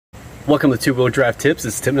Welcome to Two-Wheel Drive Tips.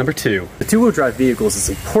 This is tip number 2. The two-wheel drive vehicles, it's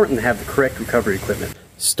important to have the correct recovery equipment.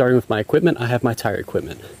 Starting with my equipment, I have my tire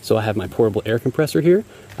equipment. So I have my portable air compressor here,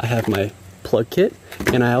 I have my plug kit,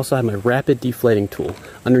 and I also have my rapid deflating tool.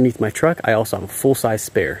 Underneath my truck, I also have a full-size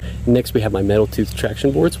spare. Next, we have my metal tooth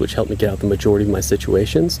traction boards, which help me get out the majority of my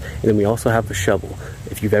situations. And then we also have a shovel.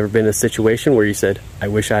 If you've ever been in a situation where you said, I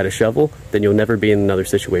wish I had a shovel, then you'll never be in another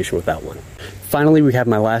situation without one. Finally, we have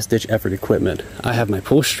my last-ditch effort equipment. I have my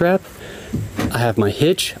pull strap, I have my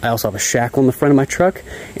hitch, I also have a shackle in the front of my truck,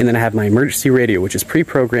 and then I have my emergency radio, which is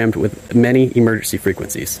pre-programmed with many emergency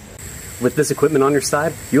frequencies. With this equipment on your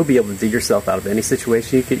side, you'll be able to dig yourself out of any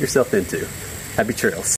situation you get yourself into. Happy trails.